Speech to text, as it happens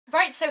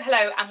Right, so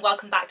hello and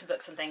welcome back to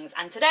Books and Things,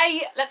 and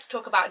today let's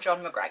talk about Jon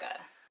McGregor.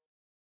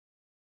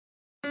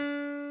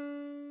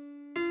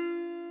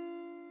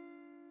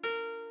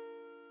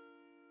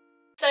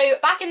 So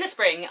back in the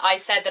spring I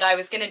said that I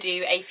was going to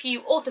do a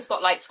few author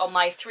spotlights on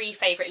my three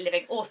favourite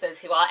living authors,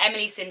 who are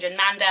Emily St John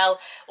Mandel,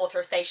 author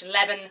of Station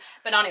 11,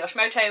 Banana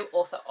Yoshimoto,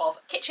 author of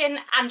Kitchen,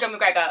 and Jon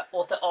McGregor,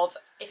 author of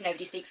If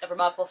Nobody Speaks of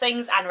Remarkable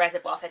Things and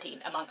Reservoir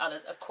 13, among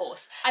others, of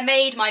course. I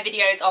made my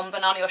videos on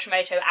Banana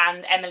Yoshimoto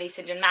and Emily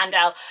St John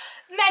Mandel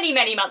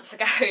many months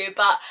ago,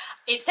 but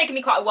it's taken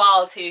me quite a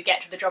while to get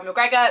to the Jon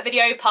McGregor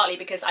video, partly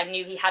because I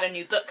knew he had a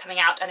new book coming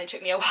out and it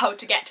took me a while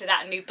to get to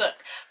that new book.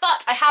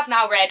 But I have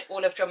now read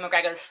all of Jon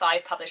McGregor's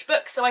 5 published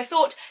books, so I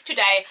thought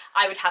today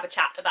I would have a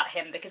chat about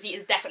him because he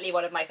is definitely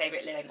one of my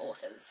favourite living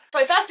authors. So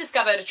I first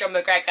discovered Jon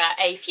McGregor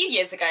a few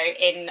years ago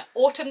in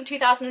autumn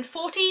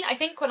 2014, I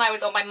think, when I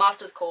was on my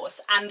master's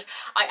course, and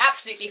I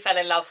absolutely fell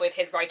in love with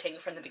his writing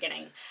from the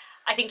beginning.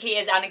 I think he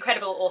is an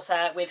incredible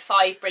author with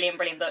 5 brilliant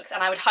books,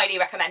 and I would highly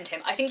recommend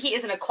him. I think he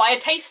is an acquired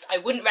taste. I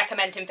wouldn't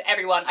recommend him for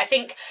everyone. I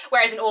think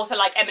whereas an author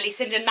like Emily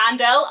St John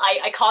Mandel,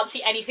 I can't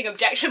see anything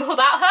objectionable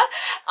about her.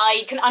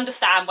 I can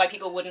understand why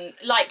people wouldn't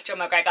like Jon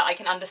McGregor. I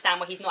can understand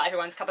why he's not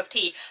everyone's cup of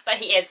tea, but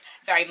he is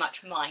very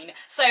much mine.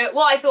 So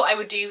what I thought I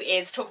would do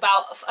is talk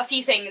about a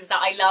few things that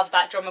I love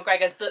about Jon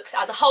McGregor's books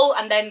as a whole,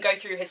 and then go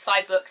through his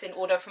 5 books in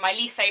order from my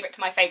least favourite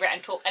to my favourite,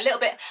 and talk a little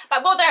bit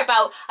about what they're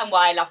about and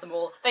why I love them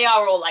all. They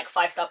are all like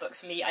 5-star books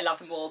for me. I love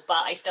them all,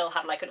 but I still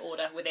have like an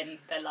order within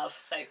their love.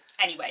 So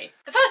anyway,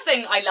 the first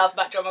thing I love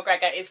about Jon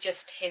McGregor is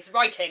just his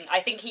writing.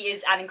 I think he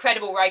is an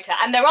incredible writer,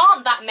 and there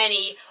aren't that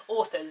many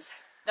authors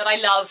that I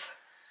love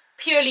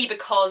purely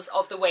because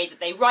of the way that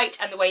they write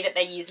and the way that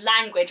they use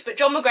language, but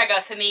Jon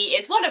McGregor for me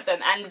is one of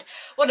them, and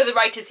one of the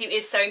writers who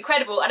is so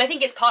incredible. And I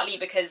think it's partly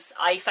because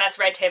I first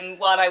read him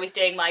while I was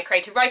doing my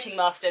creative writing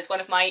masters.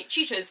 One of my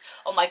tutors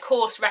on my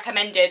course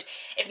recommended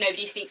If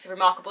Nobody Speaks of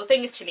Remarkable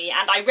Things to me,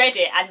 and I read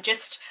it and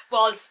just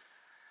was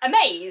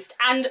amazed.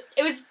 And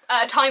it was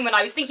a time when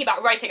I was thinking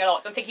about writing a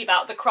lot and thinking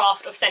about the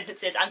craft of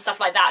sentences and stuff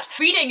like that.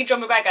 Reading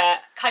Jon McGregor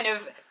kind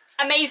of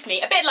amazed me,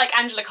 a bit like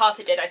Angela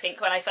Carter did, I think,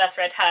 when I first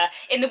read her,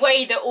 in the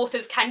way that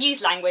authors can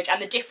use language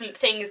and the different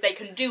things they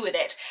can do with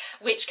it,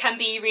 which can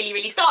be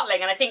really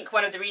startling. And I think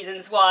one of the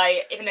reasons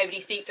why If Nobody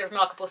Speaks of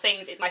Remarkable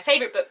Things is my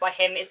favourite book by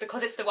him is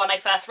because it's the one I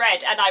first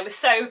read, and I was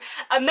so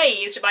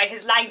amazed by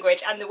his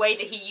language and the way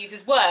that he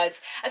uses words,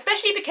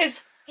 especially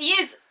because he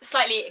is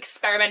slightly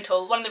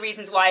experimental. One of the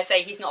reasons why I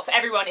say he's not for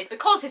everyone is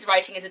because his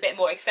writing is a bit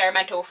more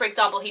experimental. For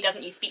example, he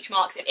doesn't use speech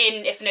marks.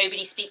 In If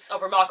Nobody Speaks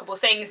of Remarkable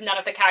Things, none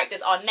of the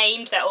characters are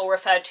named. They're all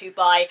referred to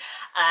by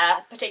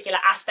a particular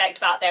aspect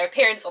about their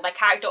appearance or their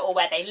character or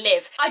where they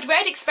live. I'd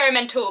read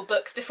experimental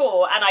books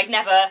before and I'd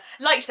never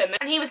liked them,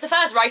 and he was the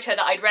first writer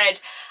that I'd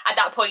read at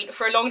that point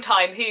for a long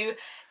time who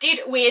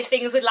did weird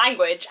things with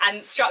language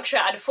and structure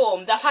and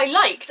form that I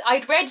liked.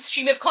 I'd read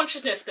stream of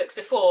consciousness books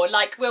before,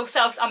 like Will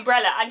Self's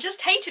Umbrella, and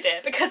just hated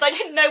it because I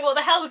didn't know what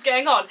the hell was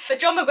going on. But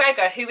Jon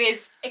McGregor, who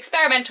is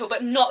experimental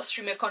but not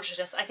stream of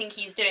consciousness, I think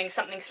he's doing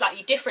something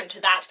slightly different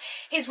to that.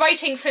 His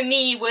writing for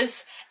me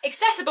was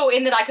accessible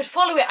in that I could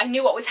follow it, I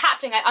knew what was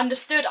happening, I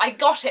understood, I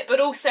got it,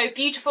 but also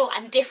beautiful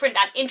and different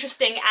and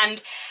interesting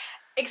and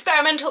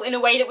experimental in a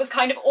way that was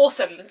kind of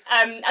awesome.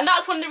 And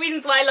that's one of the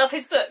reasons why I love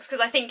his books, because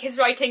I think his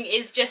writing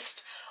is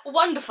just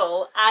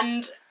wonderful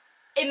and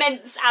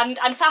immense and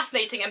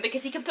fascinating, and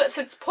because he can put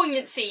such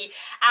poignancy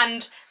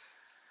and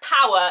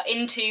power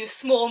into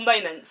small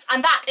moments.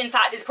 And that, in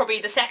fact, is probably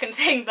the second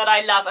thing that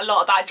I love a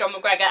lot about Jon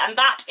McGregor, and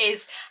that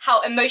is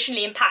how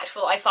emotionally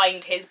impactful I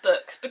find his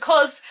books,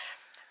 because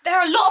there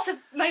are lots of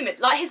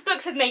moments, like his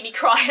books have made me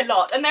cry a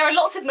lot, and there are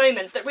lots of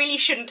moments that really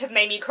shouldn't have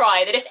made me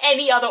cry, that if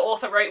any other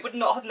author wrote would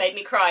not have made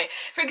me cry.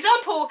 For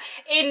example,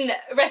 in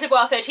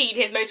Reservoir 13,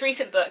 his most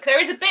recent book, there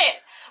is a bit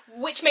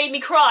which made me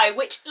cry,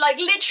 which, like,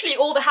 literally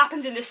all that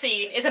happens in the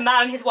scene is a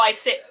man and his wife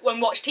sit and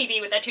watch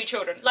TV with their 2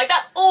 children. Like,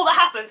 that's all that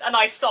happens, and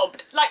I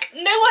sobbed. Like,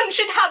 no one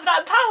should have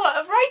that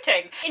power of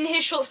writing. In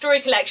his short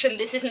story collection,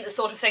 this isn't the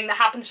sort of thing that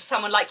happens to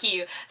someone like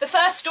you. The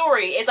first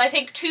story is, I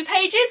think, 2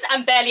 pages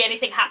and barely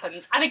anything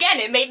happens. And again,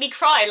 it made me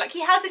cry. Like,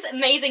 he has this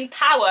amazing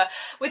power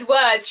with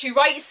words to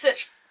write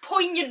such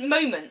poignant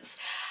moments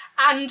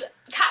and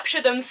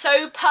capture them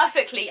so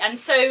perfectly and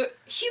so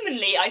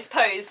humanly, I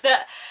suppose,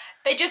 that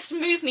they just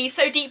move me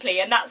so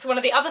deeply, and that's one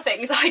of the other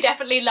things I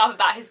definitely love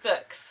about his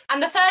books.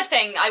 And the third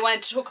thing I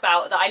wanted to talk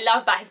about that I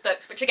love about his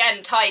books, which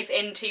again ties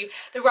into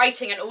the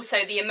writing and also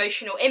the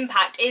emotional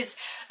impact, is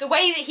the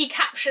way that he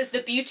captures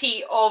the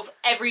beauty of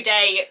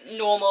everyday,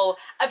 normal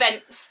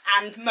events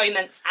and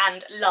moments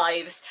and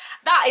lives.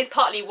 That is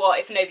partly what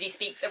If Nobody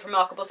Speaks of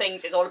Remarkable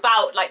Things is all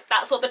about. Like,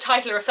 that's what the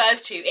title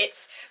refers to.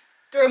 It's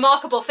the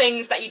remarkable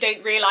things that you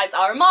don't realise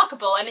are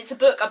remarkable, and it's a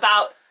book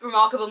about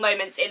remarkable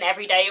moments in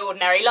everyday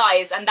ordinary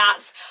lives, and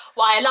that's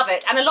why I love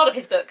it. And a lot of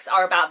his books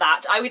are about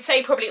that. I would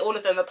say probably all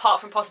of them,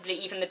 apart from possibly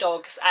Even the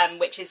Dogs,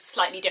 which is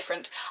slightly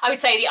different. I would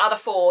say the other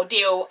four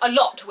deal a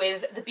lot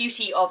with the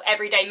beauty of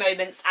everyday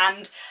moments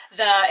and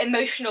the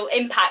emotional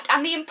impact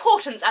and the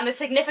importance and the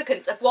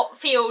significance of what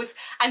feels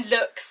and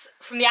looks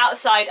from the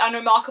outside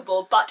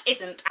unremarkable but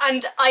isn't.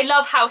 And I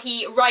love how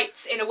he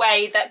writes in a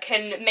way that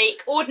can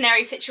make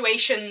ordinary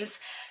situations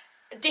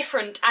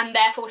different and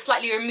therefore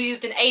slightly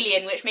removed and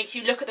alien, which makes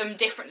you look at them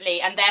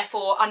differently and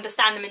therefore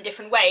understand them in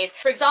different ways.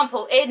 For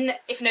example, in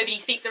If Nobody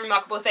Speaks of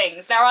Remarkable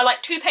Things, there are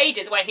like 2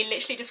 pages where he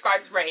literally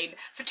describes rain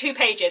for 2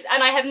 pages,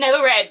 and I have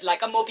never read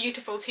like a more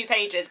beautiful 2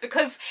 pages,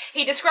 because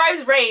he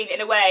describes rain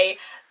in a way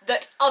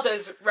that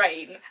others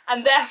rain,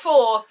 and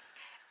therefore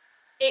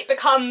it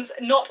becomes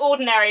not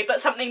ordinary but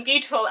something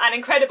beautiful and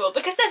incredible,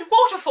 because there's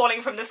water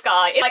falling from the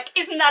sky. Like,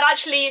 isn't that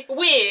actually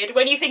weird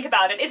when you think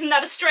about it? Isn't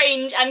that a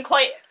strange and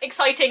quite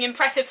exciting,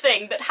 impressive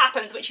thing that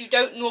happens which you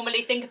don't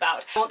normally think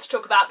about? I want to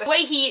talk about the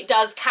way he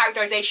does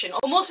characterization,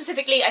 or more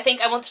specifically I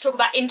think I want to talk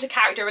about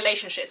inter-character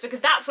relationships, because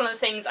that's one of the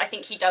things I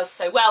think he does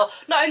so well.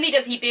 Not only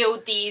does he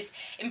build these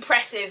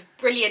impressive,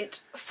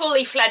 brilliant,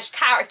 fully fledged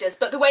characters,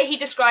 but the way he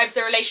describes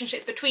the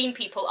relationships between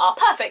people are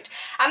perfect.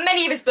 And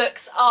many of his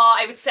books are,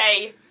 I would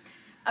say,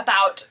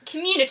 about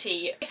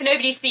community. If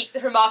Nobody Speaks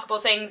of Remarkable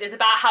Things is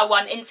about how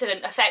one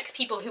incident affects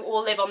people who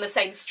all live on the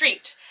same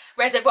street.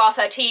 Reservoir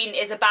 13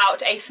 is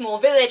about a small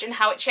village and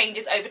how it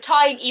changes over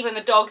time. Even the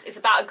Dogs is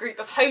about a group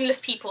of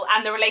homeless people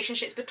and the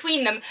relationships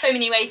between them. So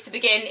Many Ways to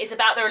Begin is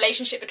about the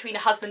relationship between a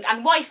husband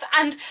and wife,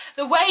 and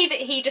the way that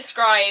he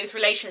describes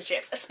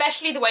relationships,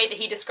 especially the way that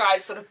he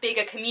describes sort of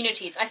bigger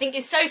communities, I think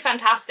is so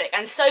fantastic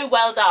and so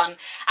well done,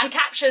 and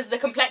captures the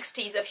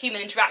complexities of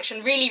human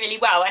interaction really, really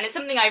well. And it's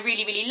something I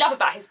really, really love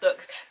about his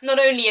books. Not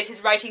only is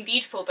his writing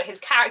beautiful, but his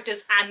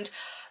characters and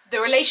the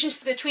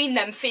relationships between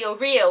them feel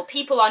real.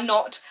 People are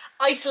not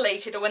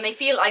isolated, or when they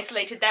feel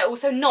isolated they're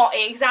also not.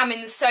 It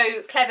examines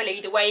so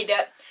cleverly the way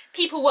that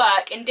people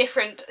work in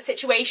different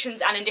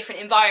situations and in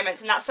different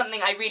environments, and that's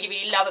something I really,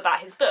 really love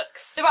about his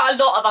books. There are a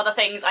lot of other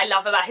things I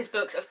love about his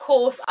books, of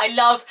course. I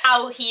love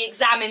how he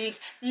examines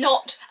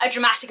not a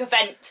dramatic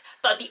event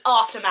but the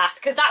aftermath,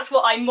 because that's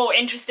what I'm more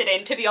interested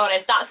in, to be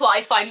honest. That's what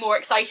I find more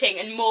exciting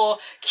and more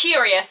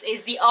curious,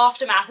 is the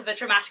aftermath of a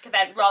dramatic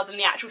event rather than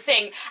the actual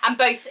thing. And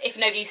both If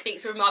Nobody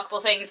Speaks of Remarkable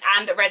Things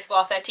and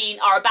Reservoir 13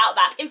 are about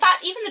that. In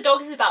fact, Even the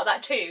Dogs is about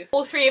that too.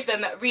 All 3 of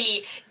them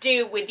really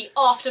deal with the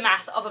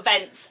aftermath of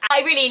events.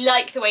 I really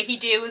like the way he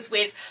deals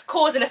with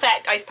cause and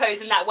effect, I suppose,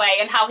 in that way,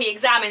 and how he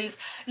examines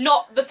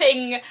not the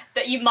thing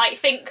that you might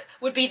think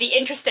would be the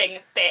interesting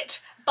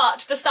bit,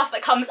 but the stuff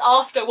that comes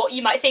after what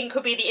you might think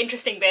would be the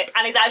interesting bit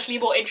and is actually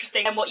more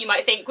interesting than what you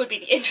might think would be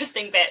the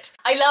interesting bit.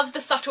 I love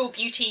the subtle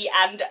beauty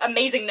and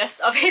amazingness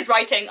of his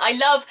writing. I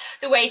love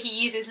the way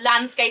he uses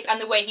landscape and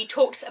the way he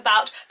talks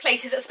about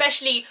places,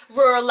 especially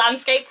rural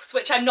landscapes,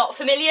 which I'm not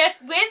familiar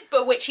with,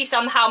 but which he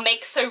somehow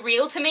makes so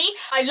real to me.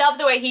 I love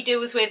the way he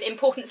deals with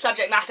important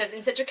subject matters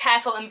in such a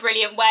careful and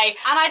brilliant way,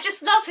 and I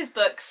just love his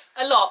books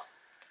a lot.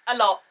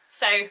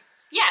 So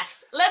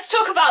yes, let's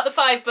talk about the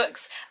 5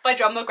 books by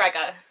Jon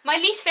McGregor. My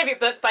least favourite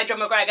book by Jon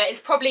McGregor is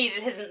probably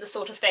This Isn't the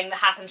Sort of Thing That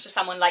Happens to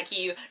Someone Like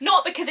You.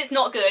 Not because it's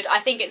not good, I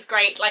think it's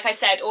great. Like I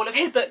said, all of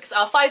his books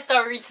are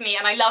 5-star reads to me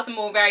and I love them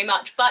all very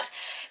much, but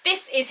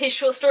this is his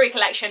short story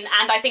collection,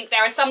 and I think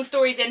there are some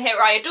stories in here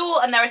I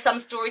adore and there are some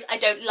stories I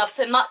don't love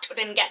so much or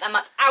didn't get that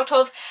much out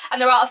of, and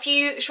there are a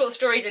few short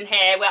stories in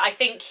here where I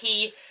think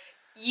he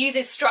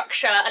uses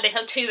structure a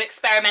little too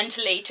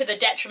experimentally to the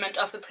detriment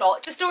of the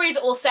plot. The stories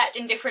are all set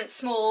in different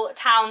small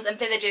towns and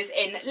villages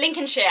in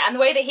Lincolnshire, and the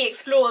way that he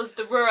explores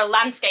the rural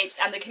landscapes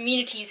and the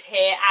communities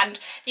here and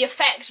the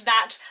effect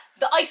that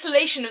the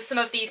isolation of some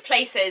of these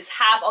places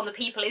have on the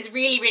people is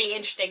really, really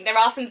interesting. There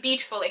are some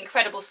beautiful,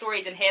 incredible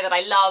stories in here that I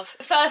love.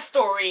 The first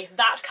story,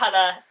 That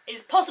Colour,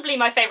 is possibly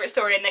my favourite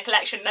story in the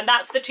collection, and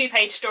that's the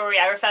 2-page story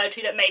I referred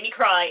to that made me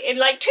cry in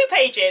like 2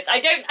 pages. I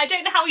don't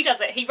know how he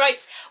does it. He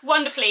writes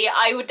wonderfully.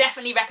 I would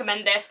definitely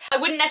recommend this. I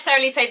wouldn't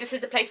necessarily say this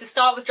is the place to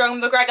start with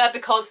Jon McGregor,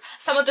 because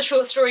some of the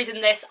short stories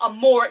in this are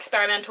more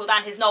experimental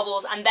than his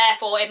novels, and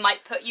therefore it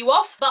might put you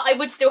off, but I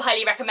would still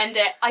highly recommend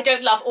it. I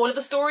don't love all of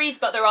the stories,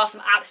 but there are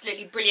some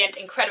absolutely brilliant,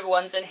 incredible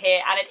ones in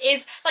here, and it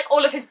is, like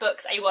all of his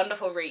books, a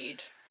wonderful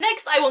read.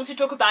 Next, I want to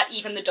talk about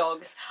Even the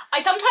Dogs. I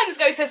sometimes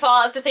go so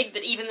far as to think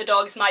that Even the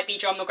Dogs might be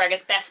Jon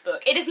McGregor's best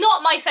book. It is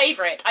not my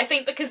favourite, I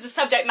think, because the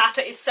subject matter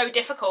is so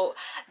difficult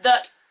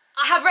that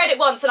I have read it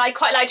once and I'd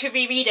quite like to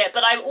reread it,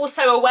 but I'm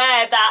also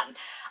aware that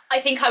I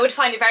think I would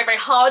find it very, very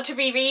hard to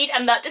reread,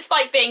 and that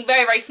despite being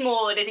very, very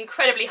small, it is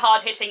incredibly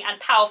hard-hitting and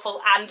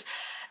powerful and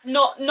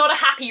not a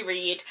happy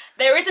read.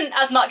 There isn't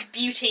as much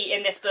beauty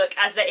in this book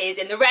as there is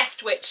in the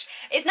rest, which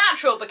is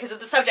natural because of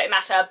the subject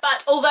matter,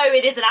 but although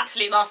it is an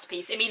absolute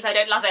masterpiece, it means I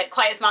don't love it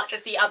quite as much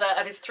as the other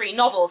of his 3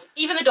 novels.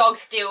 Even the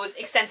Dogs deals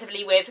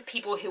extensively with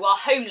people who are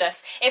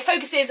homeless. It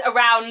focuses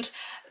around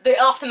the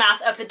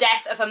aftermath of the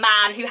death of a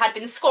man who had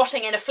been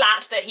squatting in a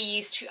flat that he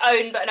used to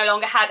own but no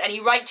longer had any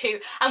right to,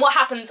 and what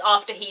happens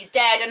after he's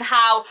dead, and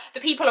how the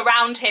people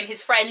around him,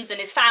 his friends and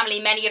his family,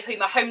 many of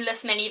whom are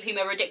homeless, many of whom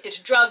are addicted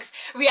to drugs,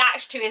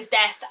 react to his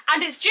death.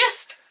 And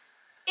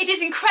it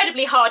is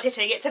incredibly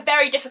hard-hitting. It's a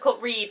very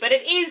difficult read, but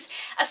it is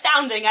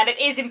astounding, and it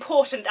is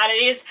important, and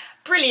it is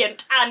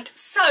brilliant and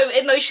so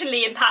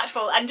emotionally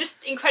impactful and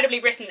just incredibly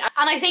written.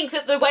 And I think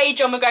that the way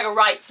Jon McGregor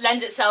writes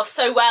lends itself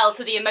so well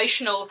to the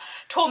emotional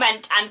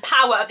torment and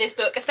power of this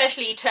book,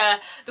 especially to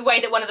the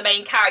way that one of the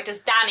main characters,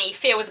 Danny,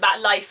 feels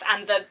about life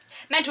and the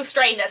mental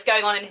strain that's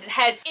going on in his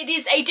head. It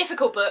is a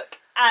difficult book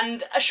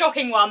and a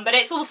shocking one, but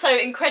it's also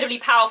incredibly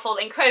powerful,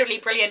 incredibly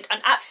brilliant,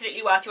 and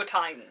absolutely worth your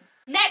time.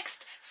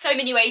 Next, So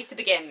Many Ways to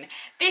Begin.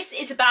 This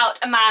is about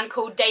a man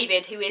called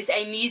David who is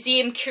a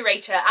museum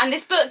curator, and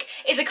this book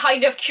is a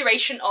kind of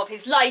curation of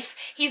his life.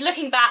 He's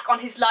looking back on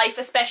his life,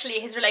 especially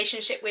his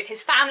relationship with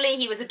his family.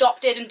 He was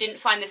adopted and didn't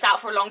find this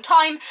out for a long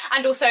time,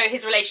 and also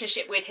his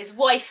relationship with his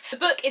wife. The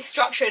book is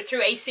structured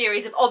through a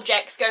series of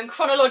objects going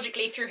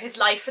chronologically through his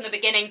life from the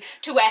beginning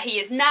to where he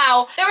is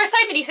now. There are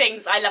so many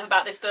things I love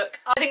about this book.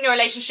 I think the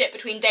relationship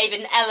between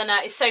David and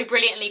Eleanor is so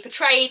brilliantly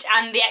portrayed,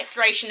 and the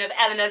exploration of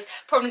Eleanor's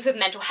problems with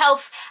mental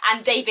health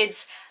and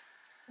David's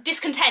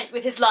discontent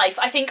with his life,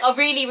 I think, are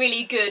really,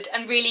 really good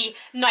and really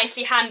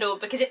nicely handled,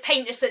 because it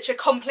paints such a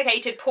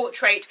complicated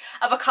portrait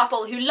of a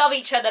couple who love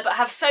each other but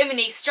have so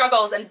many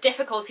struggles and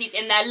difficulties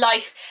in their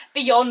life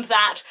beyond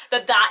that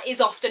is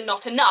often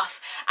not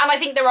enough. And I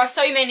think there are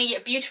so many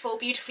beautiful,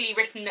 beautifully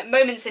written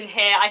moments in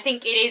here. I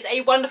think it is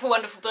a wonderful,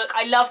 wonderful book.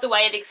 I love the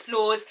way it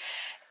explores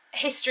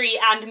history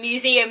and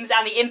museums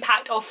and the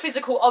impact of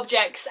physical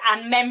objects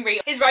and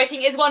memory. His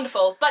writing is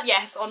wonderful. But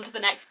yes, on to the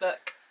next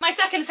book. My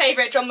second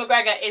favourite Jon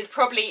McGregor is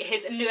probably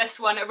his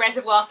newest one,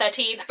 Reservoir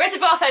 13.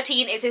 Reservoir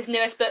 13 is his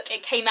newest book.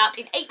 It came out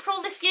in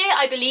April this year,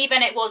 I believe,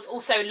 and it was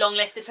also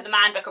longlisted for the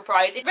Man Booker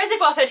Prize.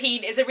 Reservoir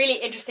 13 is a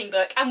really interesting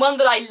book, and one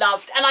that I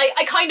loved, and I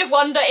kind of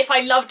wonder if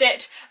I loved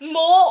it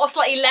more or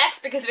slightly less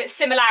because of its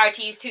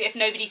similarities to If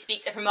Nobody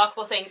Speaks of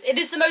Remarkable Things. It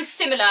is the most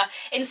similar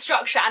in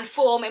structure and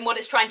form in what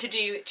it's trying to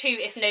do to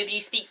If Nobody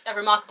Speaks of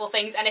Remarkable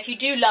Things, and if you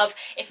do love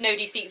If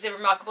Nobody Speaks of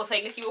Remarkable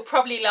Things, you will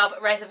probably love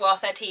Reservoir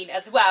 13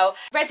 as well.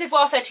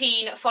 Reservoir 13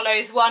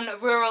 follows one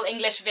rural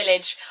English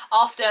village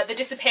after the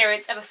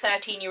disappearance of a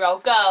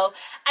 13-year-old girl,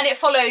 and it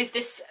follows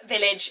this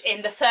village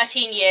in the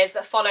 13 years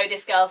that follow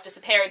this girl's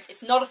disappearance.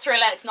 It's not a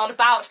thriller, it's not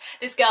about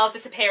this girl's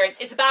disappearance,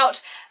 it's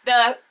about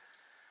the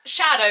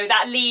shadow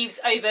that leaves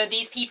over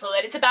these people,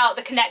 and it's about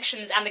the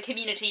connections and the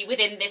community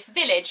within this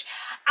village.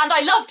 And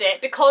I loved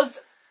it because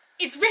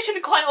it's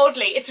written quite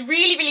oddly. It's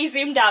really, really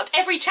zoomed out.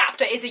 Every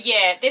chapter is a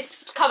year.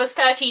 This covers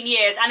 13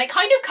 years, and it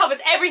kind of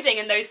covers everything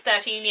in those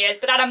 13 years,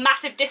 but at a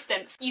massive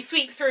distance. You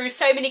sweep through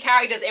so many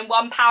characters in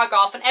one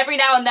paragraph, and every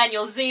now and then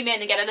you'll zoom in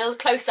and get a little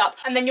close-up,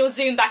 and then you'll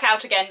zoom back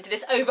out again to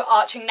this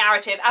overarching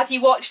narrative as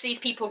you watch these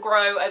people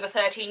grow over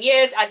 13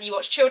 years, as you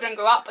watch children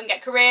grow up and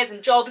get careers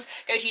and jobs,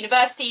 go to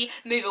university,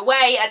 move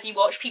away, as you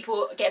watch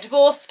people get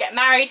divorced, get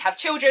married, have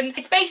children.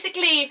 It's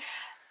basically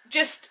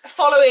just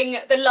following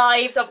the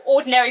lives of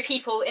ordinary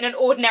people in an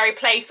ordinary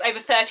place over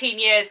 13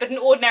 years, but an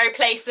ordinary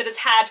place that has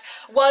had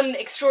one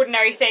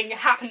extraordinary thing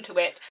happen to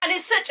it. And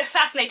it's such a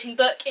fascinating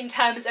book in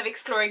terms of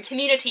exploring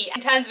community, in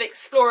terms of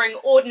exploring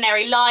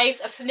ordinary lives,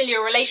 of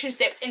familiar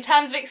relationships, in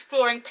terms of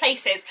exploring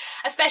places,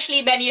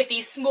 especially many of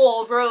these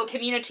small rural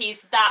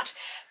communities that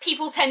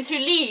people tend to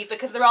leave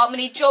because there aren't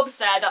many jobs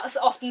there, that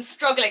are often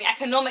struggling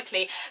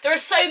economically. There are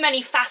so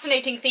many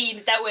fascinating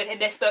themes dealt with in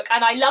this book,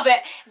 and I love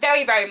it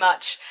very, very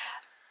much.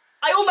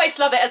 I almost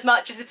love it as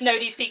much as If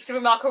Nobody Speaks of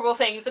Remarkable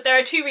Things, but there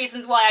are two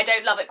reasons why I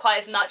don't love it quite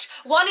as much.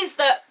 One is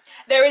that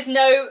there is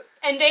no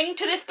ending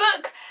to this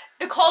book,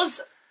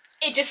 because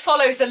it just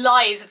follows the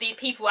lives of these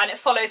people and it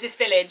follows this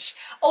village.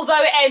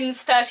 Although it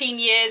ends 13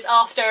 years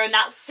after, and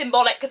that's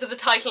symbolic because of the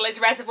title is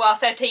Reservoir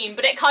 13,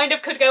 but it kind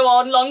of could go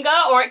on longer,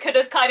 or it could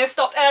have kind of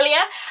stopped earlier.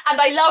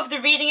 And I love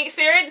the reading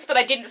experience, but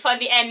I didn't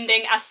find the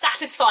ending as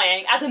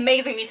satisfying, as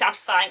amazingly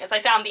satisfying as I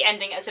found the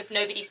ending as If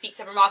Nobody Speaks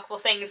of Remarkable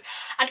Things.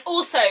 And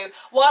also,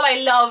 while I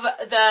love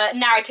the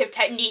narrative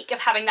technique of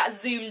having that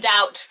zoomed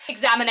out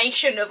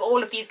examination of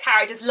all of these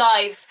characters'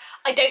 lives,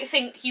 I don't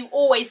think you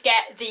always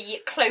get the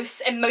close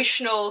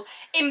emotional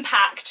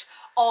impact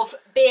of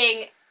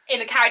being in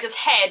a character's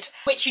head,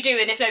 which you do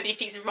in If Nobody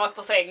Speaks of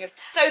Remarkable Things.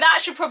 So that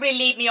should probably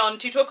lead me on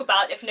to talk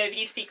about If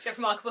Nobody Speaks of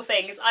Remarkable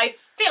Things. I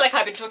feel like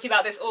I've been talking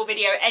about this all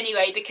video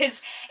anyway,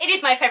 because it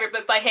is my favourite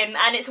book by him,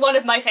 and it's one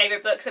of my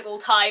favourite books of all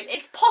time.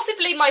 It's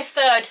possibly my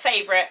third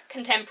favourite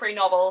contemporary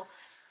novel,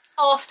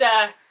 after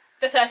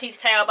The 13th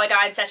Tale by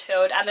Diane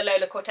Setterfield and The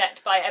Lola Quartet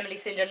by Emily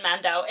St. John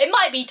Mandel. It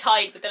might be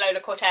tied with The Lola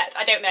Quartet,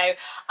 I don't know.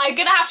 I'm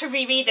gonna have to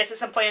reread this at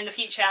some point in the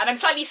future, and I'm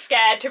slightly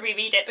scared to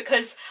reread it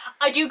because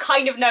I do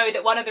kind of know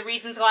that one of the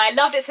reasons why I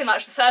loved it so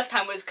much the first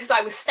time was because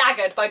I was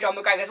staggered by Jon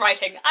McGregor's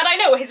writing, and I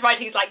know what his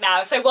writing is like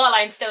now, so while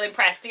I'm still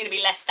impressed, I'm gonna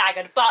be less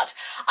staggered, but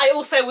I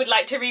also would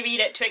like to reread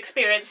it to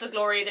experience the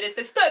glory that is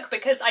this book,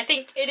 because I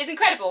think it is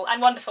incredible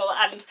and wonderful,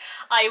 and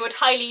I would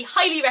highly,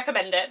 highly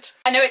recommend it.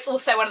 I know it's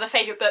also one of the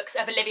favourite books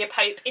of Olivia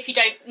Pope. If you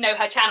don't know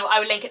her channel,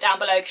 I will link it down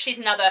below because she's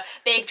another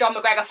big Jon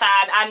McGregor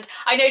fan, and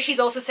I know she's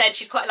also said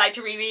she'd quite like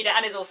to reread it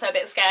and is also a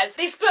bit scared.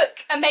 This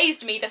book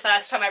amazed me the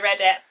first time I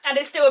read it, and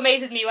it still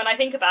amazes me when I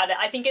think about it.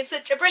 I think it's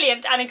such a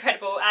brilliant and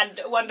incredible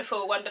and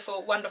wonderful,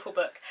 wonderful, wonderful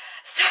book.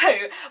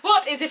 So,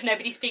 what is If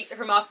Nobody Speaks of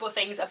Remarkable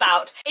Things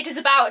about? It is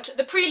about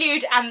the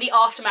prelude and the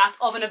aftermath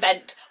of an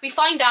event. We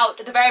find out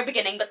at the very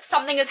beginning that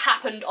something has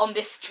happened on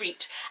this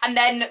street, and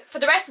then for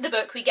the rest of the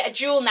book we get a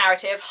dual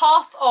narrative.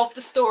 Half of the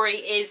story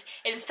is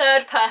in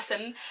third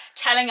person,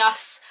 telling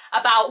us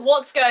about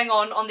what's going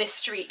on this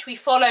street. We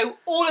follow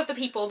all of the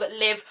people that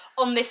live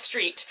on this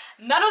street.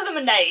 None of them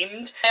are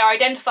named. They are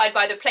identified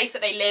by the place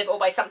that they live or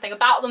by something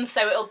about them,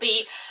 so it'll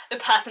be the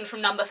person from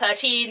number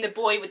 13, the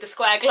boy with the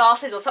square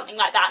glasses or something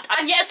like that.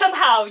 And yet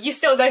somehow you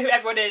still know who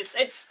everyone is.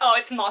 It's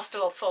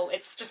masterful.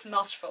 It's just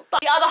masterful. But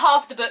the other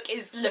half of the book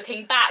is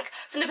looking back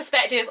from the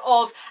perspective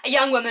of a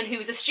young woman who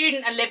was a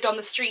student and lived on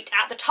the street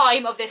at the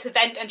time of this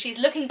event, and she's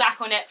looking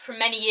back on it from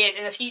many years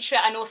in the future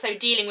and also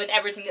dealing with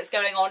everything that's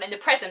going on in the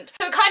present.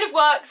 So it kind of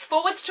works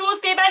forwards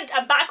towards the event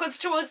and backwards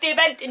towards the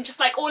event in just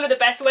like all of the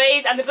best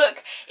ways, and the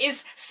book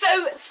is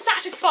so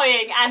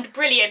satisfying and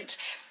brilliant.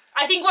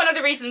 I think one of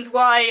the reasons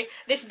why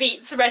this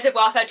beats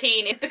Reservoir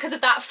 13 is because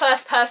of that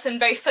first person,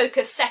 very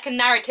focused second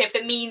narrative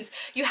that means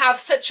you have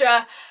such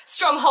a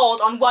strong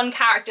hold on one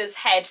character's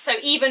head. So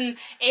even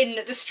in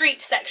the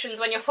street sections,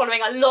 when you're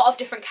following a lot of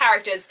different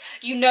characters,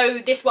 you know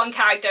this one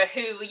character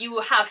who you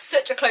will have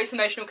such a close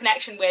emotional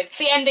connection with.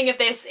 The ending of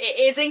this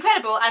is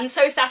incredible and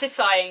so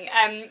satisfying.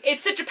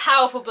 It's such a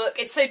powerful book.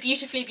 It's so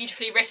beautifully,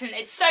 beautifully written.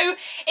 It's so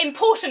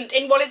important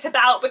in what it's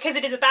about because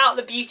it is about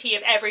the beauty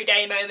of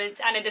everyday moments,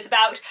 and it is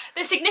about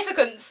the significance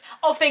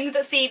of things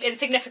that seem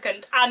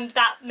insignificant, and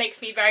that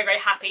makes me very, very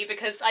happy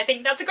because I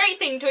think that's a great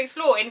thing to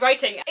explore in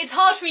writing. It's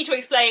hard for me to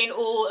explain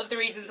all of the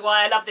reasons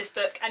why I love this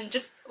book and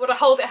just what a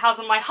hold it has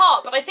on my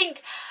heart, but I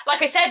think,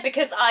 like I said,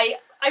 because I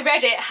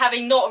read it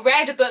having not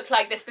read a book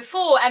like this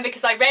before, and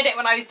because I read it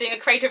when I was doing a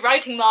creative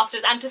writing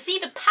masters, and to see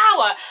the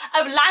power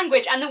of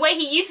language and the way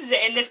he uses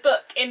it in this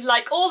book in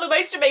like all the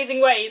most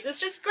amazing ways, it's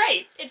just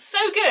great. It's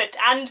so good,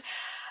 and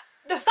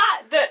the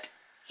fact that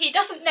he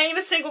doesn't name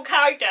a single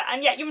character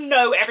and yet you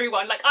know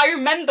everyone. Like, I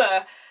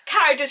remember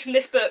characters from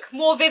this book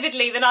more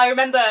vividly than I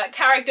remember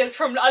characters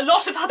from a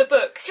lot of other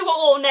books who are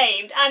all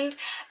named, and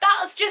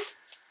that's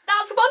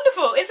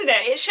wonderful, isn't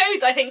it? It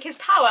shows, I think, his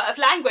power of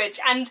language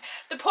and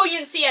the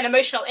poignancy and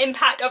emotional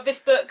impact of this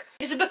book.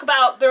 It is a book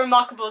about the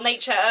remarkable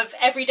nature of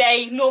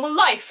everyday normal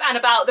life and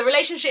about the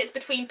relationships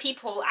between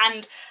people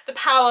and the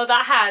power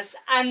that has,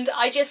 and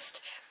I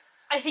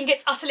think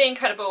it's utterly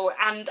incredible,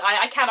 and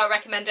I cannot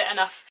recommend it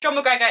enough. Jon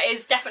McGregor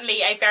is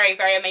definitely a very,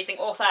 very amazing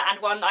author,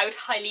 and one I would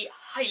highly,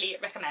 highly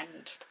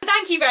recommend.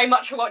 Thank you very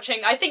much for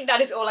watching. I think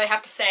that is all I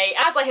have to say.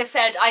 As I have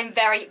said, I'm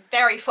very,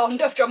 very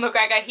fond of Jon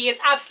McGregor. He is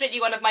absolutely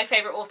one of my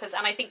favourite authors,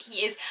 and I think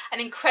he is an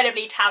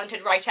incredibly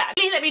talented writer.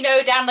 Please let me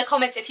know down in the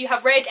comments if you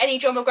have read any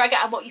Jon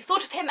McGregor and what you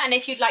thought of him, and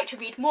if you'd like to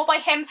read more by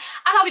him,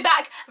 and I'll be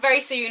back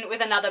very soon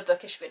with another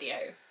bookish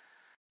video.